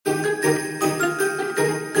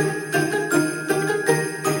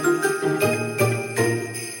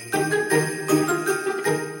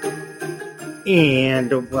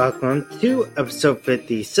And welcome to episode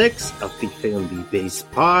 56 of the Family Based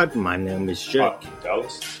Pod. My name is Jake.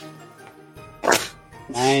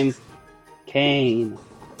 I'm Kane.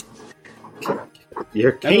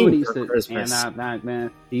 You're Kane for to, Christmas. Man.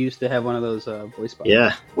 He used to have one of those voice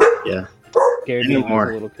boxes. Yeah. Scared me when I was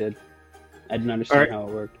a little kid. I didn't understand how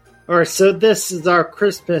it worked. Alright, so this is our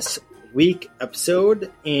Christmas week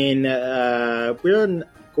episode, and we're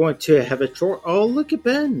going to have a short... Oh, look at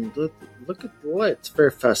Ben. Look at the lights.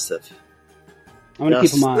 Very festive. I'm going to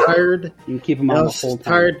keep him on. Tired. You can keep him on the whole time.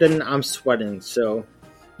 Tired and I'm sweating, so...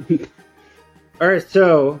 Alright,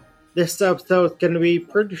 so this episode is going to be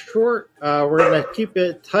pretty short. We're going to keep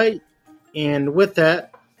it tight. And with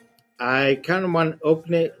that, I kind of want to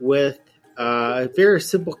open it with a very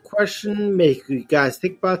simple question. Make you guys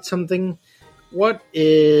think about something. What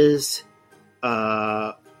is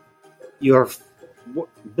your...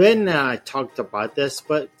 Ben and I talked about this,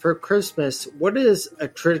 but for Christmas, what is a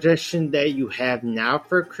tradition that you have now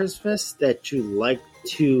for Christmas that you would like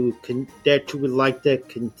to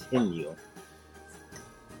continue?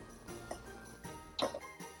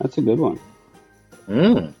 That's a good one.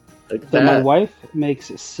 So my wife makes.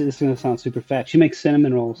 This is going to sound super fat. She makes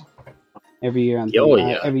cinnamon rolls every year on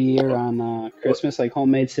Christmas, like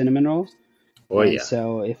homemade cinnamon rolls.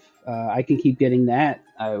 So if I can keep getting that,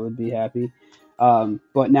 I would be happy.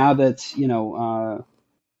 But now that,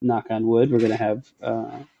 knock on wood, we're going to have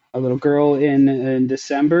a little girl in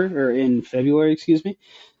December, or in February, excuse me.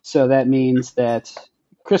 So that means that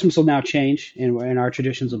Christmas will now change, and our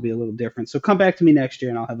traditions will be a little different. So come back to me next year,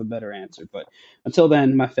 and I'll have a better answer. But until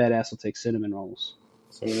then, my fat ass will take cinnamon rolls.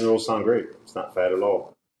 Cinnamon rolls sound great. It's not fat at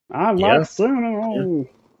all. I like cinnamon rolls.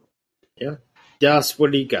 Yeah. Dallas,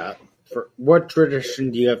 what do you got? What tradition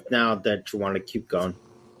do you have now that you want to keep going?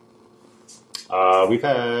 We've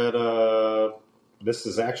had, this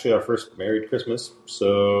is actually our first married Christmas,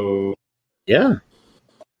 so... Yeah.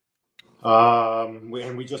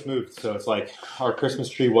 We just moved, so it's like our Christmas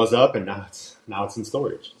tree was up, and now it's in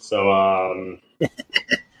storage. So,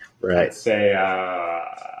 right. I'd say,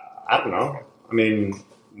 I don't know. I mean,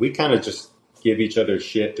 we kind of just give each other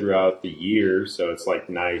shit throughout the year, so it's like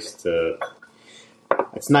nice to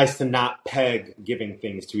not peg giving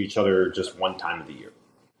things to each other just one time of the year.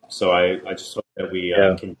 So I just hope that we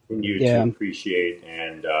continue to appreciate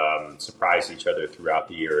and surprise each other throughout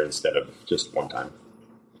the year instead of just one time.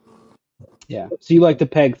 Yeah. So you like to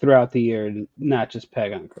peg throughout the year, not just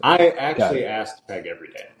peg on Christmas. I actually ask to peg every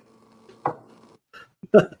day.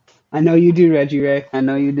 I know you do, Reggie Ray. I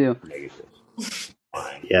know you do. Negative.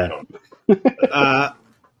 Fine. Yeah.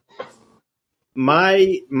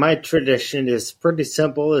 My tradition is pretty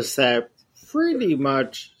simple. Is that pretty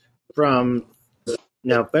much from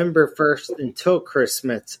November 1st until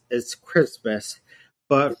Christmas, it's Christmas.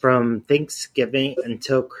 But from Thanksgiving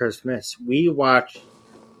until Christmas, we watch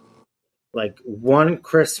like one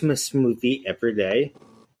Christmas movie every day.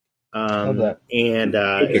 And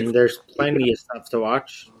there's plenty of stuff to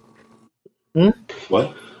watch.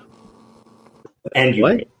 What? And you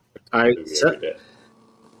what?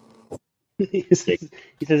 He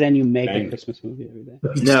says, and you make a Christmas movie every day.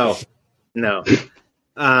 No.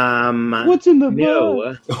 What's in the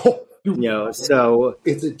book? No. So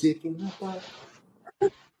it's a dick in the butt.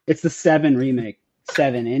 It's the 7 remake,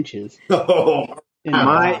 7 inches. Oh, in the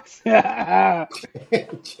box.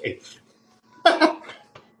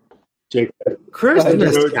 Jake.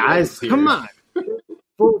 Christmas, guys, come on.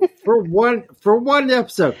 For one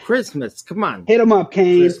episode, Christmas, come on. Hit him up,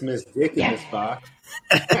 Kane. Christmas dick in this box.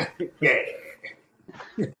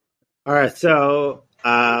 All right, so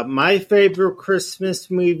my favorite Christmas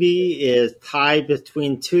movie is tied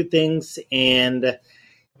between two things, and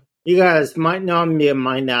you guys might know me,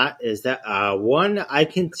 might not. Is that one I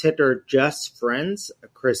consider Just Friends a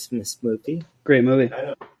Christmas movie? Great movie.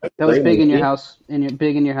 That was big in your house.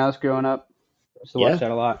 Big in your house growing up. Used to watch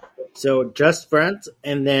that a lot. So Just Friends,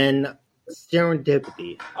 and then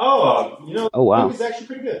Serendipity. Oh wow, it was actually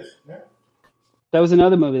pretty good. Yeah. That was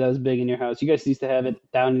another movie that was big in your house. You guys used to have it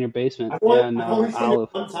down in your basement in Olive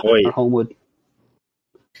or Homewood.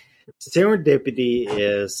 Serendipity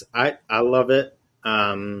is I love it.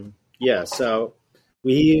 So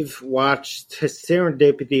we've watched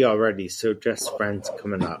Serendipity already. So Just Friends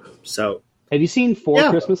coming up. So have you seen Four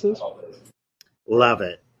Christmases? Love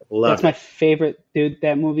it. That's my favorite, dude.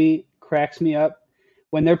 That movie cracks me up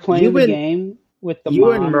when they're playing the game with the mom.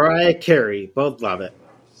 You and Mariah Carey both love it.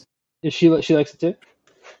 Is she likes it too?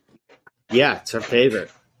 Yeah, it's her favorite.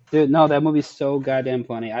 Dude, no, that movie's so goddamn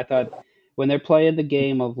funny. I thought when they're playing the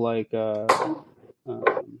game of like, I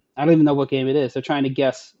don't even know what game it is. They're trying to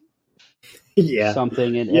guess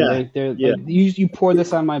something, and they're like, you pour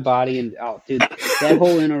this on my body, and dude, that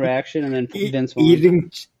whole interaction, and then Vince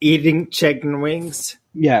Vaughn eating chicken wings.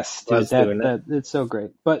 Yes, dude, that it's so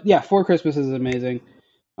great. But yeah, Four Christmases is amazing.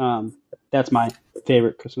 That's my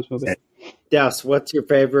favorite Christmas movie. Dallas, what's your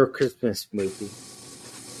favorite Christmas movie?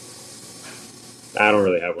 I don't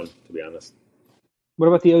really have one, to be honest. What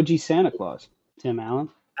about the OG Santa Claus, Tim Allen?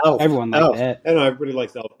 Everyone liked that. I know everybody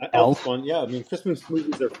likes Elf. Elf's fun. Yeah, I mean, Christmas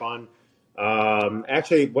movies are fun.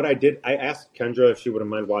 Actually, what I did, I asked Kendra if she wouldn't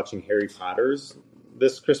mind watching Harry Potter's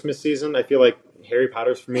this Christmas season. I feel like Harry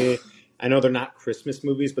Potter's, for me, I know they're not Christmas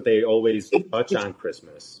movies, but they always touch on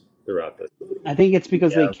Christmas throughout this. I think it's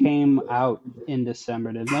because they came out in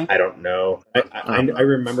December, didn't they? I don't know. I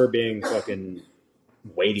remember being fucking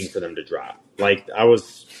waiting for them to drop. Like, I know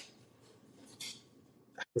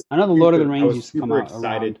the Lord of the Rings used to come out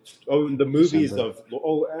excited. The movies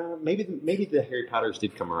December. Maybe the Harry Potters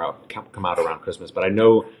did come out around Christmas, but I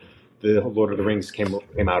know the Lord of the Rings came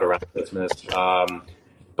out around Christmas.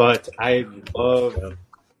 But I love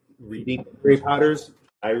reading Harry Potters.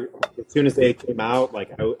 As soon as they came out,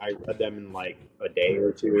 like I read them in like a day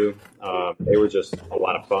or two. They were just a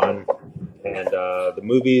lot of fun, and the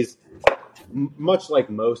movies, much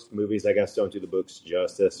like most movies, I guess, don't do the books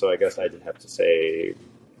justice. So I guess I did have to say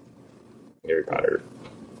Harry Potter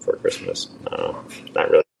for Christmas.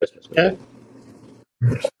 Not really a Christmas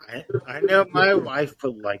movie. I know my wife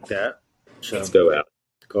would like that. So let's go out.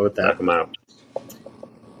 Go with that. Knock them out.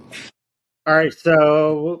 All right,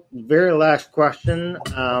 so very last question.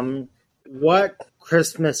 What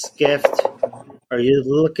Christmas gift are you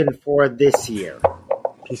looking for this year?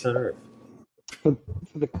 Peace on Earth. For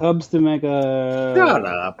the Cubs to make a Shut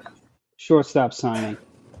up. Shortstop signing.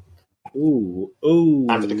 Ooh.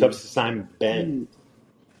 Time for the Cubs to sign Ben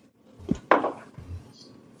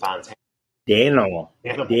Fontana. Danimal.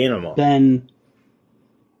 Ben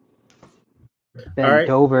right.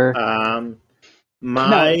 Dover.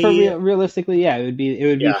 Realistically, yeah, it would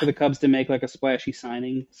be for the Cubs to make like a splashy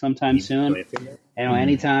signing sometime soon.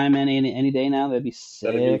 Anytime, any day now, that'd be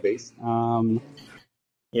sick.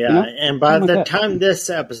 And by the time this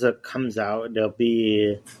episode comes out,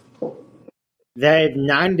 they have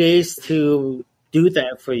 9 days to do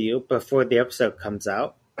that for you before the episode comes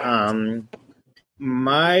out. I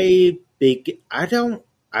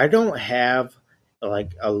don't have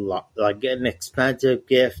like a lot, like an expensive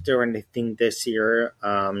gift or anything this year,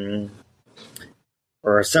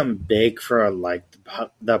 or something big for like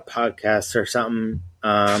the podcast or something.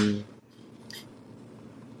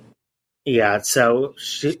 So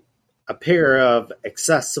a pair of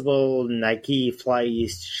accessible Nike Fly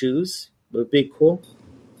East shoes would be cool.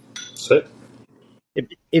 Sick.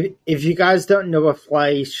 If you guys don't know what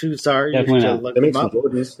Fly East shoes are, you should look them up.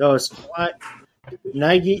 Those Fly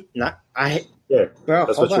Nike, bro,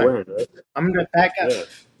 that's what you're wearing, right? I'm gonna back up. Yeah,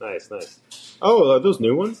 nice. Oh, are those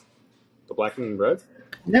new ones? The black and red?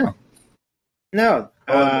 No.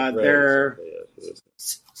 They're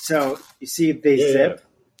so you see they zip.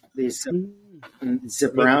 They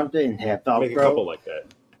zip around and have Velcro. Make a couple like that.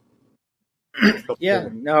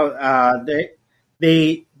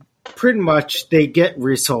 They pretty much they get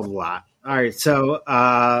resold a lot. All right, so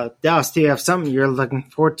Dallas, do you have something you're looking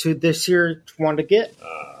forward to this year? Want to get?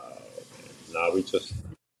 No, we just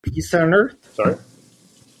Peace on Earth. Sorry,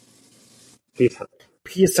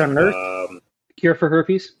 Peace on Earth. Cure for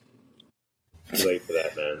herpes. Too late for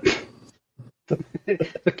that, man.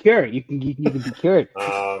 The cure. You can be cured.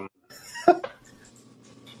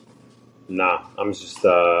 Nah, I'm just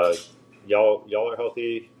y'all are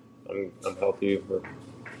healthy. I'm healthy.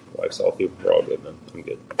 Wife's healthy. We're all good, man. I'm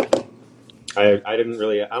good. I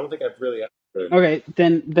don't think I've really answered. Okay,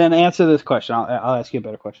 then answer this question. I'll ask you a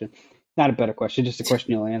better question. Not a better question, just a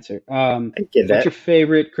question you'll answer. What's your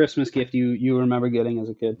favorite Christmas gift you remember getting as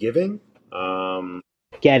a kid? Giving?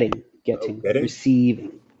 Getting.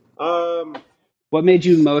 Receiving. What made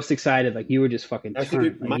you most excited? Like you were just fucking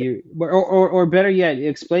turned. Or better yet,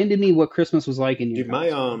 explain to me what Christmas was like in your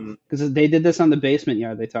house. Because they did this on the Basement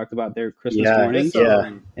Yard. They talked about their Christmas mornings,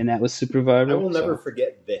 and that was super viral. I will never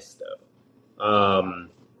forget this though.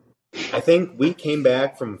 I think we came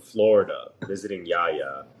back from Florida visiting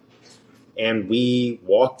Yaya, and we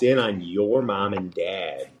walked in on your mom and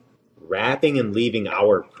dad wrapping and leaving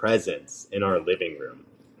our presents in our living room.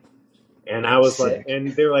 And I was sick.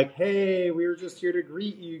 And they're like, hey, we were just here to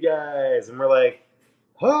greet you guys. And we're like,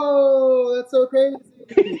 oh, that's so crazy.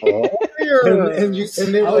 and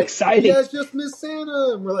they're like, exciting. You guys just missed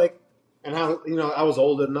Santa. And we're like, and I was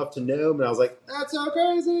old enough to know, but I was like, that's so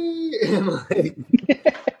crazy.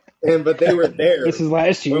 And but they were there. This is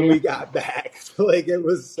last year when we got back. Like, it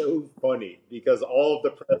was so funny because all of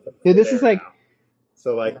the presents. Dude, this is like. Now.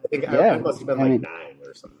 So, like, I think I must have been like 9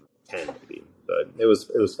 or something, 10 maybe. But it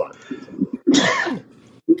was fun.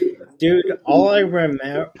 Dude, all I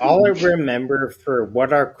remember for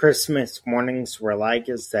what our Christmas mornings were like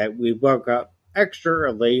is that we woke up extra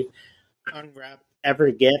early, unwrapped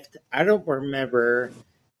every gift. I don't remember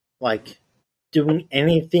like doing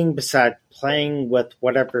anything besides playing with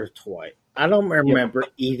whatever toy. I don't remember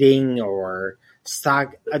eating or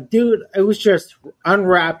stock. Dude, it was just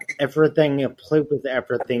unwrap everything and play with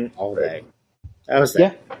everything all day. That was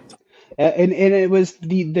it. And it was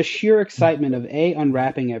the sheer excitement of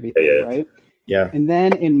unwrapping everything, right? Yeah. And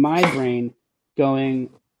then in my brain going,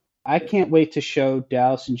 I can't wait to show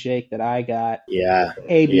Dallas and Jake that I got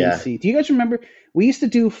A, B, and C. Do you guys remember? We used to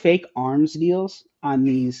do fake arms deals on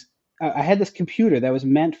these. I had this computer that was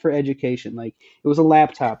meant for education. Like, it was a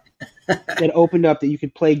laptop that opened up that you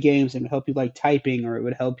could play games and it would help you like typing, or it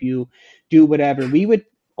would help you do whatever. We would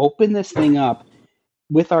open this thing up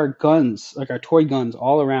with our guns, like our toy guns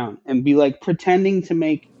all around, and be like pretending to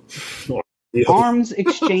make arms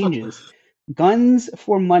exchanges, guns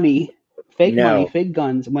for money, money, fake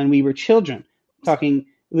guns when we were children. We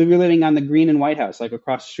were living on the Green and White House, like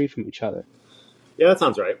across the street from each other. Yeah, that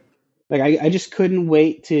sounds right. Like, I just couldn't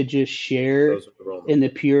wait to just share in the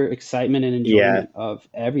pure excitement and enjoyment of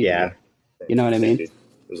everything. Yeah. You know what I mean? It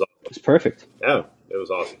was awesome. It was perfect. Yeah, it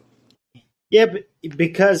was awesome. Yeah, but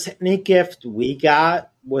because any gift we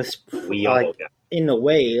got was in a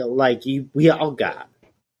way like we all got.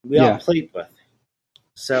 We all played with.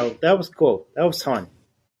 So that was cool. That was fun.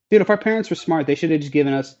 Dude, if our parents were smart, they should have just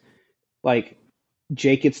given us, like,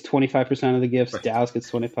 Jake gets 25% of the gifts, Dallas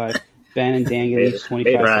gets 25%, Ben and Dan get each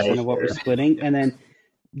 25% of what we're splitting, and then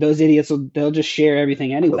those idiots they'll just share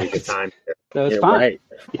everything anyway. So it's fine. Right.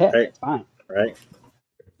 Yeah, it's fine. Right.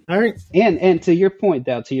 All right. And to your point,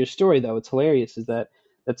 Dal, to your story though, it's hilarious is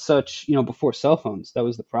that's such, before cell phones, that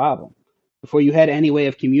was the problem. Before you had any way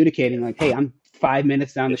of communicating, like, hey, I'm 5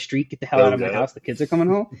 minutes down the street, get the hell out of my house, the kids are coming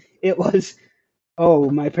home. It was,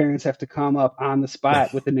 my parents have to come up on the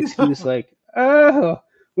spot with an excuse like,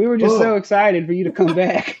 we were just so excited for you to come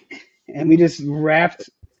back. And we just wrapped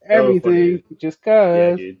everything just cause.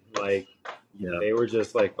 Yeah, dude. Like, they were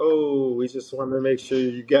just like, we just wanted to make sure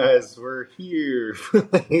you guys were here.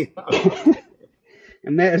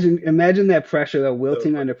 Imagine that pressure, though,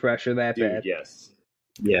 wilting under pressure that dude, bad. Yes.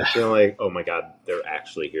 Yeah. Feeling like, oh my God, they're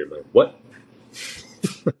actually here. I'm like, what?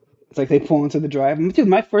 It's like they pull into the drive. Dude,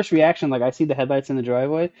 my first reaction, like, I see the headlights in the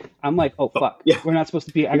driveway. I'm like, oh, fuck. Yeah. We're not supposed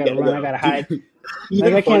to be. I gotta run. I gotta hide.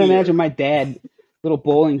 Like, I can't imagine my dad, little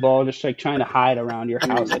bowling ball, just like trying to hide around your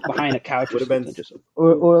house, like behind a couch, would have been just,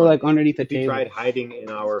 or like underneath a table. We tried hiding in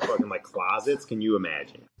our fucking like closets. Can you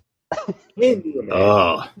imagine?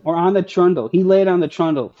 Or on the trundle. He laid on the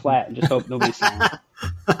trundle flat and just hoped nobody saw him.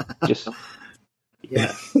 Just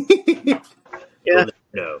yeah.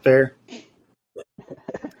 No. Fair.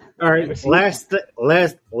 All right. Last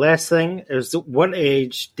thing is, what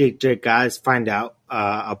age did you guys find out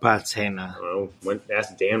about Santa?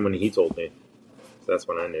 Ask Dan when he told me. So that's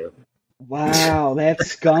when I knew. Wow, that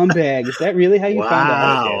scumbag! Is that really how you found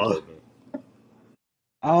out?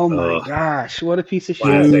 Oh my gosh, what a piece of shit!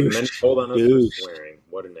 Hold on, for swearing.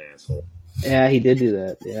 What an asshole! Yeah, he did do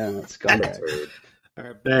that. Yeah, that scumbag. All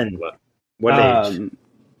right, Ben. What age?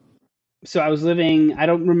 So I was living, I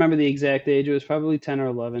don't remember the exact age, it was probably 10 or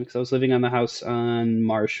 11, because I was living on the house on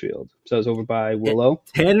Marshfield. So I was over by Willow.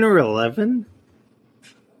 10 or 11?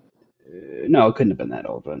 No, it couldn't have been that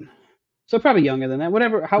old, but... So probably younger than that.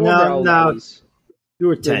 Whatever, however old I was. You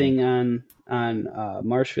were 10. Living on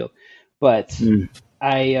Marshfield. But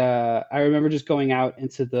I remember just going out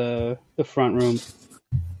into the front room,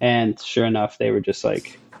 and sure enough, they were just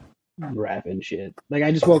like rapping shit. Like,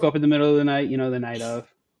 I just woke up in the middle of the night, the night of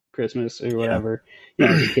Christmas or whatever,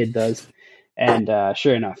 the kid does. And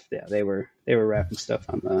sure enough, they were wrapping stuff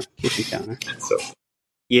on the kitchen counter. So,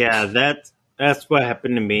 yeah, that's what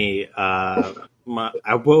happened to me.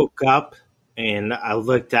 I woke up and I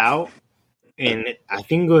looked out, and I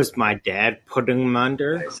think it was my dad putting them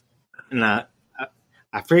under. And I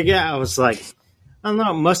forget, I was like, I don't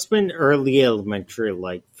know, it must have been early elementary,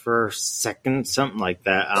 like first, second, something like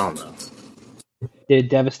that. I don't know. Did it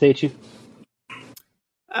devastate you?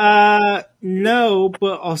 No,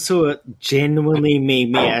 but also it genuinely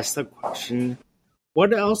made me ask the question,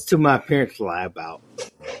 what else do my parents lie about?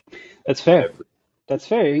 That's fair.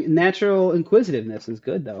 Natural inquisitiveness is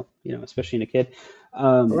good, though, especially in a kid.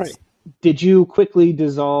 Right. Did you quickly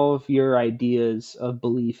dissolve your ideas of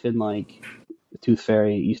belief in, like, the Tooth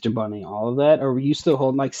Fairy, Easter Bunny, all of that? Or were you still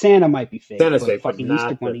holding, like, Santa might be fake, Santa's but fake, fucking but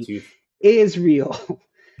Easter Bunny is real.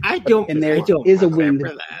 I don't. And there is a wind.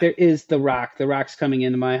 There is The Rock. The Rock's coming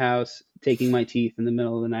into my house, taking my teeth in the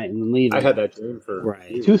middle of the night, and then leaving. I had that dream for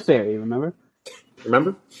years. Tooth Fairy. Remember?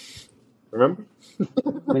 Remember?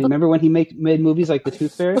 Remember when he made movies like The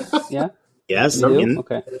Tooth Fairy? Yeah. Yes.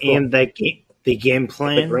 Okay. And the game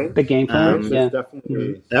plan. The game plan. Yeah.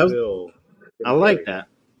 Definitely. I like that.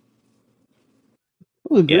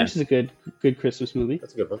 Oh, The Grinch is a good Christmas movie.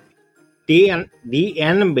 That's a good one. The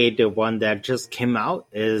animated one that just came out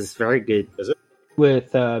is very good. Is it?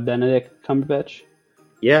 With Benedict Cumberbatch?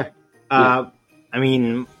 Yeah. I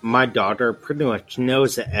mean, my daughter pretty much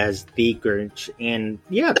knows it as The Grinch, and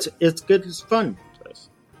yeah, it's good. It's fun. Nice.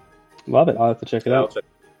 Love it. I'll have to check it out.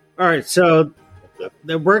 All right, so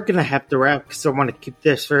we're going to have to wrap because I want to keep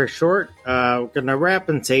this very short. We're going to wrap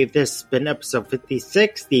and say this has been episode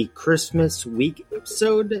 56, the Christmas week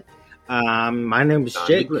episode. My name is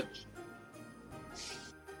Jake.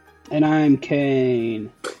 And I'm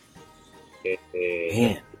Kane.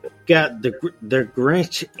 Man, got the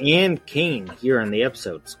Grinch and Kane here on the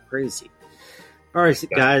episode. It's crazy. All right,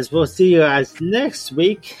 guys, we'll see you guys next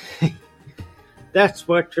week. That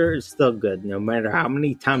sweatshirt is still good, no matter how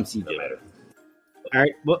many times you do it. All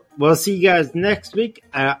right, we'll see you guys next week.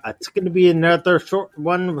 It's going to be another short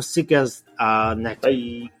one. We'll see you guys next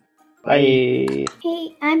week. Bye.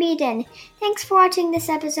 Hey, I'm Eden. Thanks for watching this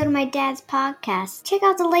episode of my dad's podcast. Check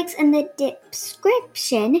out the links in the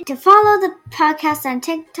description to follow the podcast on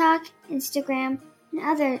TikTok, Instagram,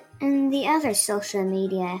 and the other social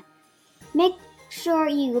media. Make sure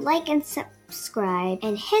you like and subscribe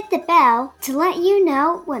and hit the bell to let you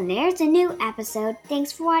know when there's a new episode.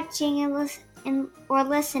 Thanks for watching or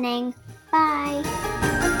listening.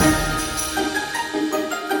 Bye.